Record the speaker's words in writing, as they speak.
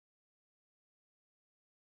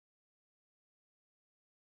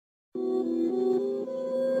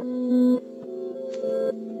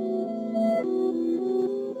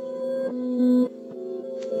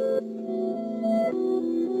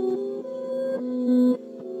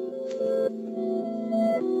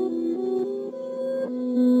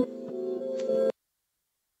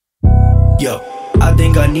Yo, I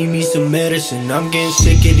think I need me some medicine. I'm getting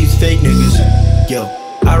sick of these fake niggas. Yo,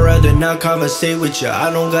 I'd rather not conversate with ya.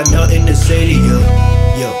 I don't got nothing to say to you.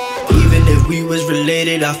 Yo, even if we was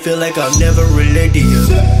related, I feel like I'll never relate to you.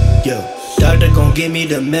 Yo, doctor gon' give me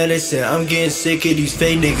the medicine. I'm getting sick of these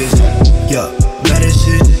fake niggas. Yo,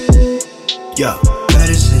 medicine. Yo,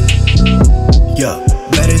 medicine. Yo,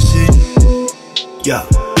 medicine. Yo,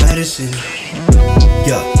 medicine.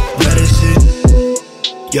 Yo, medicine.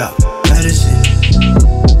 Yo, medicine.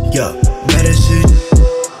 Yo, medicine.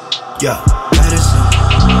 Yo, medicine.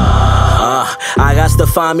 I got to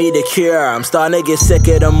find me the cure. I'm starting to get sick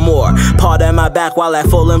of them more. Pardon my back while that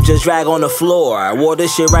full limb just drag on the floor. I wore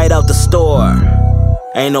this shit right out the store.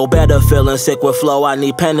 Ain't no better feeling sick with flow. I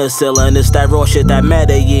need penicillin. It's that raw shit that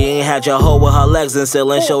meta. You ain't had your hoe with her legs and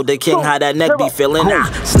ceiling. Showed the king how that neck be feeling.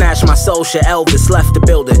 Snatched my social, Elvis left the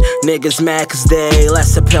building. Niggas mad cause they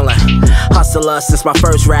less appealing. Hustler since my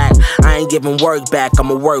first rack. I ain't giving work back,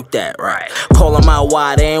 I'ma work that right. Call him out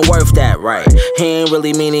why they ain't worth that right. He ain't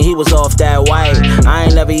really meaning he was off that white. I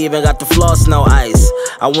ain't never even got the floss, no ice.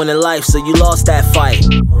 I win in life so you lost that fight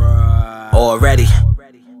already.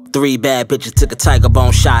 3 bad bitches took a tiger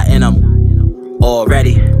bone shot in them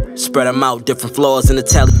already. Spread them out, different floors in the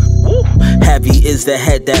telly. Heavy is the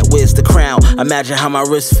head that wears the crown. Imagine how my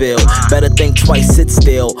wrist feel. Better think twice, sit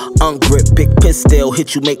still. Ungrip, big piss still.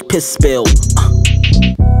 Hit you, make piss spill.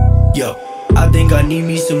 Yo, I think I need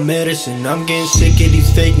me some medicine. I'm getting sick of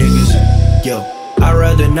these fake niggas. Yo, I'd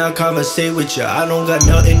rather not conversate with ya. I don't got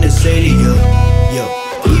nothing to say to you. Yo,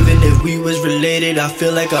 even if we was related, I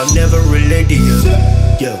feel like I'll never relate to you.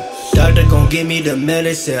 Yo, doctor gon' give me the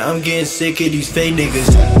medicine. I'm getting sick of these fake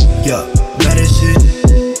niggas. Yo, medicine.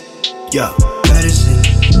 Yo, medicine.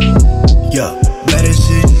 Yo,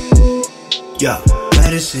 medicine. Yo,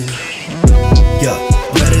 medicine. Yo,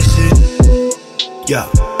 medicine. Yo,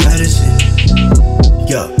 medicine.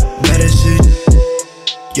 Yo, medicine.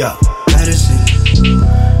 Yo, medicine.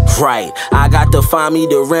 Right, I got to find me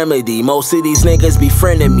the remedy. Most of these niggas be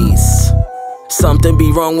frenemies. Something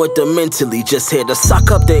be wrong with them mentally. Just here to suck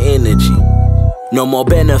up the energy. No more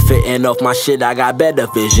benefiting off my shit, I got better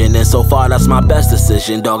vision. And so far that's my best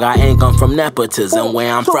decision. Dog, I ain't come from nepotism.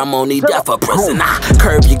 Where I'm from, only death or prison.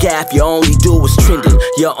 Curb your gap, you only do is trending.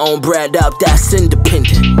 Your own bread up, that's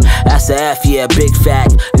independent. That's a F, yeah, big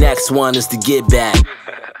fact. Next one is to get back.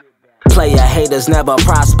 Player haters never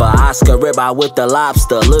prosper. Oscar ribeye with the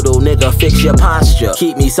lobster. Little nigga, fix your posture.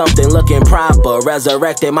 Keep me something looking proper.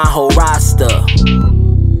 Resurrected my whole roster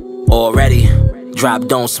already. Drop,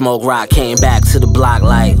 don't smoke, rock. Came back to the block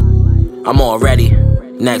like I'm already.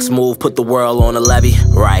 Next move, put the world on a levy.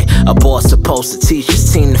 Right, a boss supposed to teach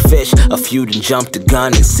his team to fish. A few done jumped the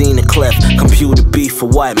gun and seen the cliff. Computer beef for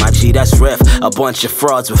what, my G, that's riff. A bunch of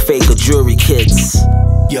frauds with fake or jewelry kits.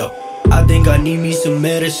 Yo, I think I need me some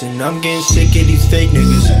medicine. I'm getting sick of these fake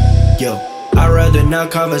niggas. Yo, I'd rather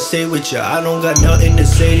not conversate with ya. I don't got nothing to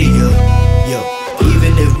say to you. Yo,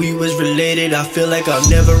 even if we was related, I feel like I'll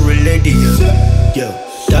never relate to you. Yo,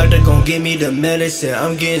 doctor gon' give me the medicine.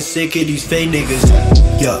 I'm getting sick of these fake niggas.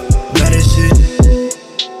 Yo, medicine.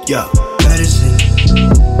 Yo, medicine.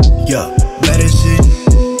 Yo, medicine.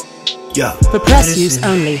 Yo, for press use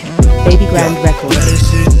only. Babygrande Records.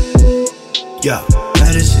 Medicine. Yo,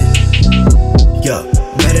 medicine. Yo,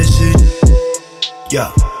 medicine.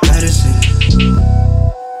 Yo.